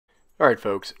Alright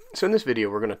folks, so in this video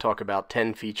we're going to talk about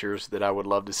 10 features that I would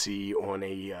love to see on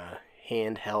a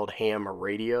handheld ham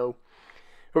radio.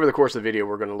 Over the course of the video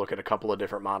we're going to look at a couple of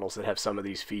different models that have some of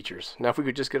these features. Now if we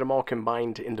could just get them all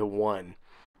combined into one.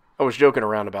 I was joking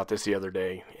around about this the other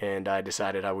day and I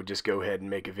decided I would just go ahead and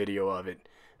make a video of it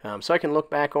so I can look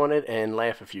back on it and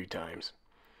laugh a few times.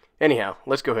 Anyhow,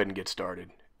 let's go ahead and get started.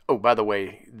 Oh, by the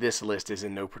way, this list is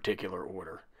in no particular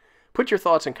order. Put your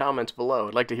thoughts and comments below.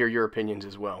 I'd like to hear your opinions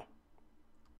as well.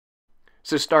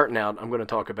 So starting out, I'm going to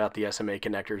talk about the SMA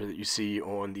connector that you see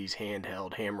on these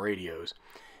handheld ham radios.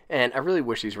 And I really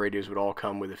wish these radios would all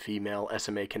come with a female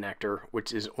SMA connector,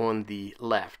 which is on the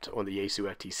left on the Yaesu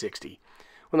FT60.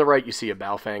 On the right you see a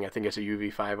Baofeng, I think it's a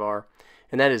UV5R,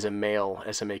 and that is a male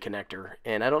SMA connector.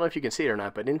 And I don't know if you can see it or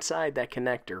not, but inside that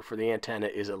connector for the antenna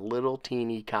is a little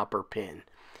teeny copper pin.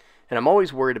 And I'm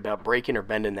always worried about breaking or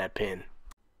bending that pin.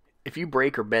 If you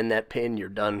break or bend that pin, you're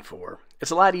done for. It's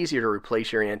a lot easier to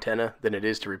replace your antenna than it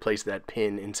is to replace that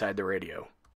pin inside the radio.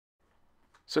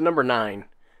 So number 9,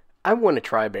 I want a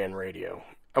tri-band radio.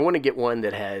 I want to get one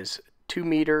that has 2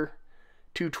 meter,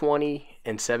 220,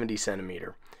 and 70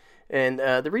 centimeter. And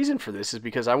the reason for this is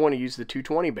because I want to use the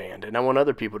 220 band, and I want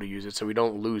other people to use it so we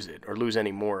don't lose it or lose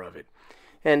any more of it.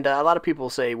 And a lot of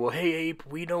people say, well, hey, Ape,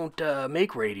 we don't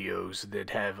make radios that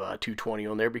have 220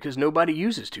 on there because nobody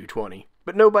uses 220.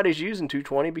 But nobody's using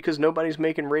 220 because nobody's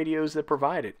making radios that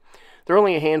provide it. There are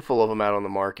only a handful of them out on the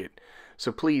market.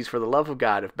 So please, for the love of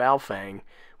God, if Baofeng,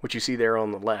 which you see there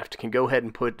on the left, can go ahead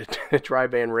and put a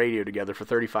tri-band radio together for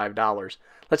 $35,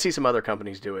 let's see some other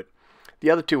companies do it.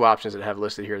 The other two options that I have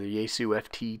listed here are the Yaesu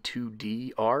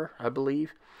FT2DR, I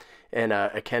believe, and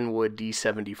a Kenwood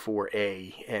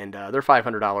D74A, and they're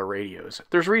 $500 radios.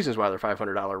 There's reasons why they're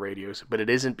 $500 radios, but it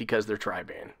isn't because they're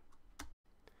tri-band.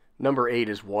 Number 8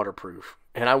 is waterproof,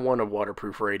 and I want a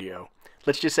waterproof radio.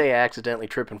 Let's just say I accidentally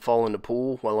trip and fall in the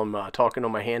pool while I'm talking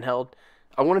on my handheld.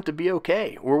 I want it to be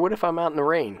okay. Or what if I'm out in the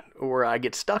rain, or I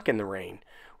get stuck in the rain,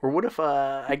 or what if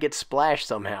I get splashed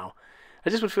somehow? I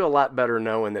just would feel a lot better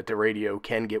knowing that the radio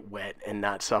can get wet and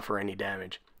not suffer any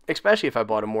damage. Especially if I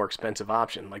bought a more expensive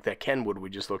option, like that Kenwood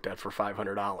we just looked at for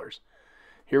 $500.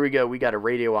 Here we go, we got a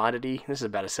Radio Oddity. This is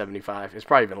about a 75. It's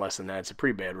probably even less than that. It's a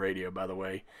pretty bad radio, by the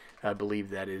way. I believe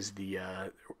that is the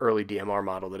early DMR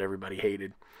model that everybody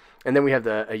hated. And then we have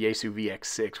a Yaesu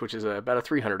VX6, which is about a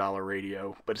 $300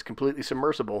 radio, but it's completely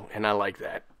submersible, and I like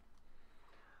that.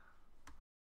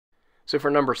 So for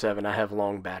number 7, I have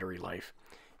long battery life.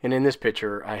 And in this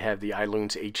picture, I have the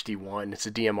iLoons HD1. It's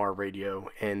a DMR radio,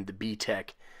 and the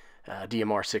B-Tech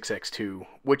DMR6X2,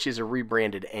 which is a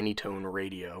rebranded Anytone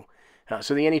radio.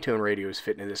 So the Anytone radio is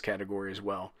fit into this category as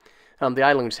well. The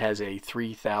iLoons has a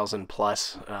 3,000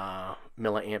 plus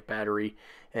milliamp battery,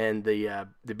 and the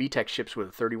B-Tech ships with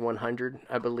a 3100,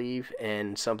 I believe,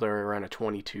 and something around a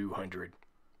 2200.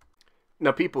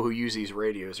 Now, people who use these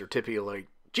radios are typically like,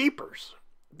 jeepers,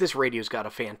 this radio's got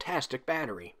a fantastic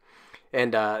battery.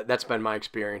 And that's been my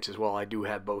experience as well. I do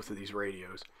have both of these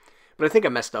radios. But I think I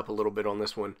messed up a little bit on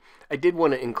this one. I did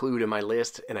want to include in my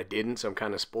list, and I didn't, so I'm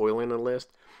kind of spoiling the list,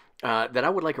 that I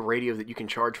would like a radio that you can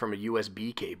charge from a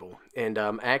USB cable. And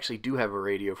I actually do have a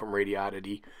radio from Radio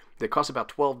Oddity that costs about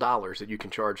 $12 that you can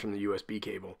charge from the USB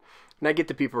cable. And I get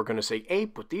the people who are going to say,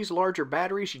 Ape, with these larger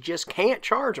batteries, you just can't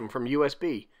charge them from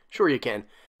USB. Sure you can.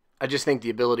 I just think the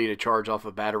ability to charge off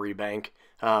a battery bank,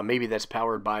 maybe that's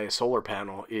powered by a solar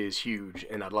panel, is huge,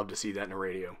 and I'd love to see that in a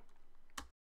radio.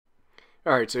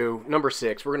 Alright, so number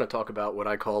 6, we're going to talk about what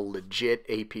I call legit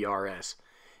APRS.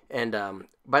 And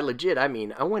by legit, I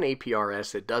mean I want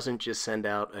APRS that doesn't just send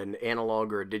out an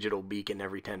analog or a digital beacon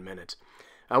every 10 minutes.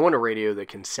 I want a radio that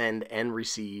can send and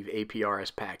receive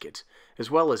APRS packets, as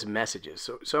well as messages.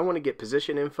 So I want to get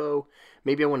position info,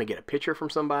 maybe I want to get a picture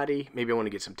from somebody, maybe I want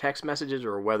to get some text messages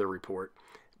or a weather report.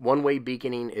 One-way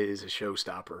beaconing is a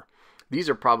showstopper. These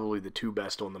are probably the two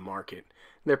best on the market.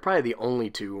 They're probably the only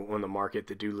two on the market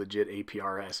that do legit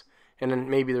APRS. And then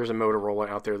maybe there's a Motorola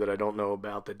out there that I don't know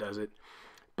about that does it.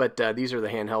 But these are the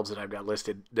handhelds that I've got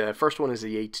listed. The first one is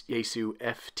the Yaesu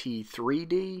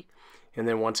FT3D. And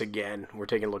then once again, we're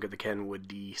taking a look at the Kenwood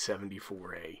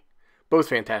D74A. Both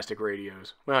fantastic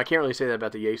radios. Well, I can't really say that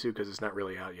about the Yaesu because it's not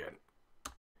really out yet.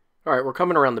 Alright, we're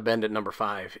coming around the bend at number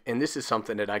 5. And this is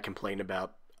something that I complain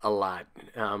about a lot.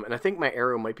 And I think my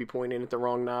arrow might be pointing at the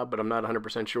wrong knob, but I'm not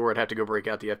 100% sure. I'd have to go break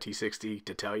out the FT60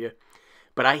 to tell you.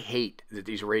 But I hate that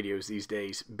these radios these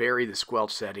days bury the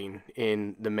squelch setting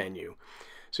in the menu.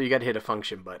 So you got to hit a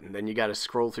function button, then you got to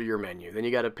scroll through your menu, then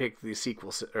you got to pick the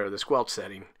squelch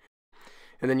setting,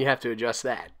 and then you have to adjust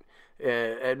that.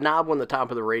 A knob on the top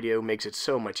of the radio makes it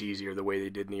so much easier the way they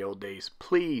did in the old days.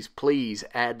 Please, please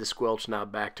add the squelch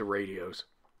knob back to radios.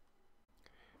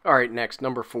 Alright, next,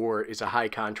 number 4 is a high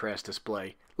contrast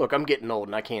display. Look, I'm getting old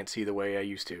and I can't see the way I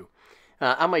used to.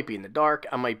 I might be in the dark,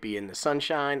 I might be in the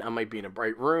sunshine, I might be in a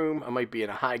bright room, I might be in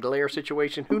a high glare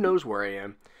situation, who knows where I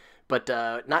am. But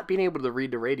not being able to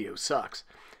read the radio sucks.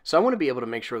 So I want to be able to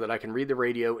make sure that I can read the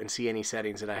radio and see any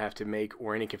settings that I have to make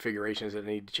or any configurations that I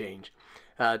need to change.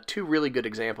 2 really good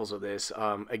examples of this.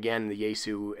 Again, the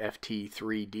Yaesu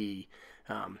FT3D.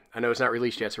 I know it's not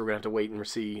released yet, so we're going to have to wait and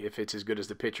see if it's as good as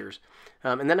the pictures.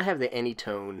 And then I have the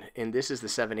Anytone, and this is the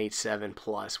 787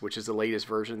 Plus, which is the latest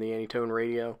version of the Anytone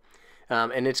radio.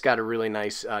 And it's got a really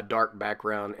nice dark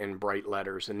background and bright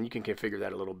letters, and you can configure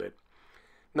that a little bit.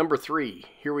 Number 3,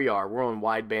 here we are. We're on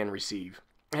Wideband Receive.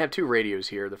 I have 2 radios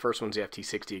here. The first one's the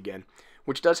FT60 again,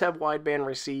 which does have Wideband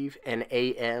Receive and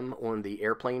AM on the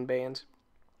airplane bands.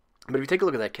 But if you take a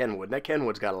look at that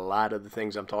Kenwood's got a lot of the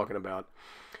things I'm talking about.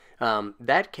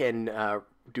 That can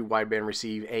do wideband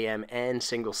receive, AM, and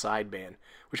single sideband,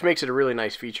 which makes it a really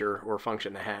nice feature or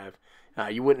function to have.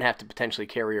 You wouldn't have to potentially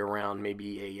carry around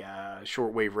maybe a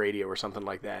shortwave radio or something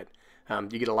like that.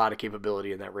 You get a lot of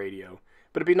capability in that radio.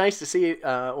 But it'd be nice to see it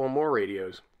on more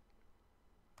radios.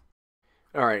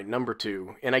 Alright, number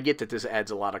 2, and I get that this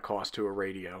adds a lot of cost to a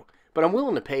radio, but I'm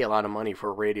willing to pay a lot of money for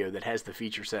a radio that has the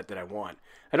feature set that I want.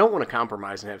 I don't want to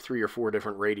compromise and have 3 or 4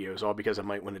 different radios, all because I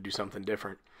might want to do something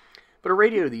different. But a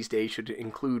radio these days should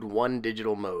include 1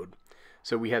 digital mode.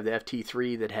 So we have the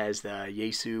FT3 that has the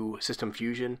Yaesu System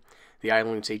Fusion, the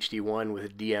iLunce HD1 with a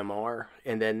DMR,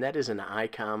 and then that is an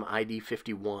ICOM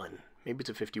ID51, maybe it's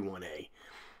a 51A,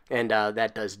 and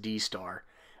that does D-Star.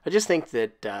 I just think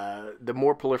that the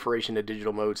more proliferation of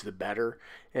digital modes, the better.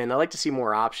 And I like to see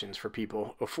more options for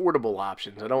people, affordable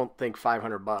options. I don't think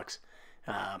 $500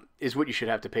 is what you should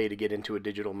have to pay to get into a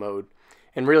digital mode.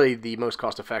 And really, the most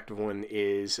cost-effective one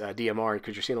is DMR,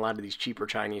 because you're seeing a lot of these cheaper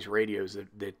Chinese radios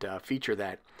that feature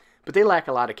that. But they lack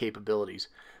a lot of capabilities.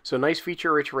 So nice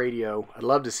feature-rich radio. I'd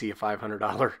love to see a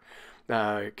 $500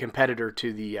 competitor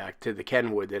to the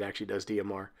Kenwood that actually does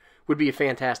DMR. Would be a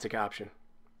fantastic option.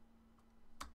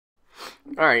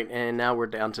 Alright, and now we're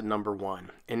down to number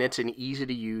 1, and it's an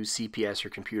easy-to-use CPS or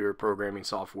computer programming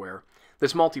software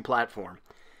that's multi-platform.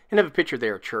 And I have a picture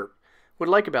there of Chirp. What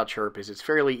I like about Chirp is it's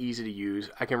fairly easy to use.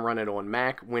 I can run it on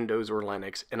Mac, Windows, or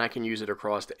Linux, and I can use it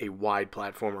across a wide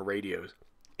platform of radios.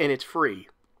 And it's free.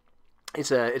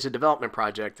 It's a development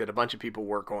project that a bunch of people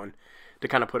work on to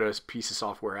kind of put a piece of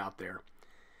software out there.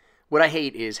 What I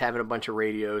hate is having a bunch of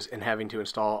radios and having to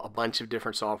install a bunch of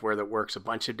different software that works a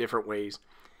bunch of different ways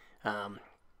on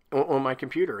my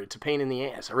computer. It's a pain in the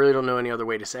ass. I really don't know any other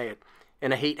way to say it.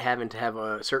 And I hate having to have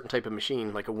a certain type of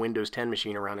machine, like a Windows 10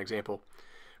 machine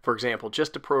for example,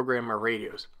 just to program my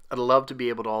radios. I'd love to be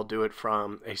able to all do it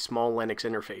from a small Linux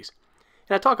interface.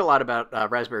 And I talk a lot about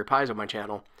Raspberry Pis on my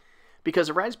channel, because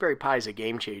a Raspberry Pi is a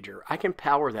game changer. I can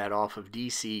power that off of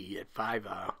DC at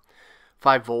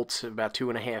 5 volts, about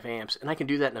 2.5 amps, and I can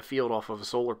do that in a field off of a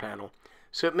solar panel.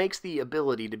 So it makes the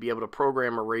ability to be able to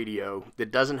program a radio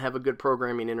that doesn't have a good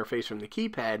programming interface from the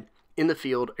keypad in the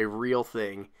field a real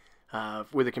thing,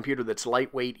 with a computer that's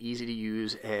lightweight, easy to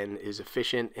use, and is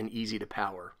efficient and easy to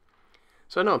power.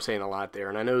 So I know I'm saying a lot there,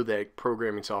 and I know that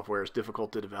programming software is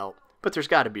difficult to develop, but there's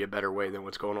got to be a better way than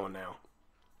what's going on now.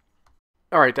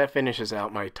 Alright, that finishes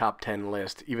out my top 10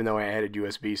 list, even though I added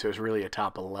USB, so it's really a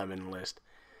top 11 list.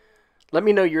 Let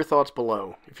me know your thoughts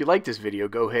below. If you like this video,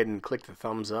 go ahead and click the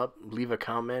thumbs up, leave a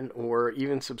comment, or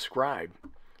even subscribe.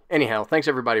 Anyhow, thanks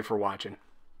everybody for watching.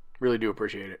 Really do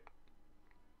appreciate it.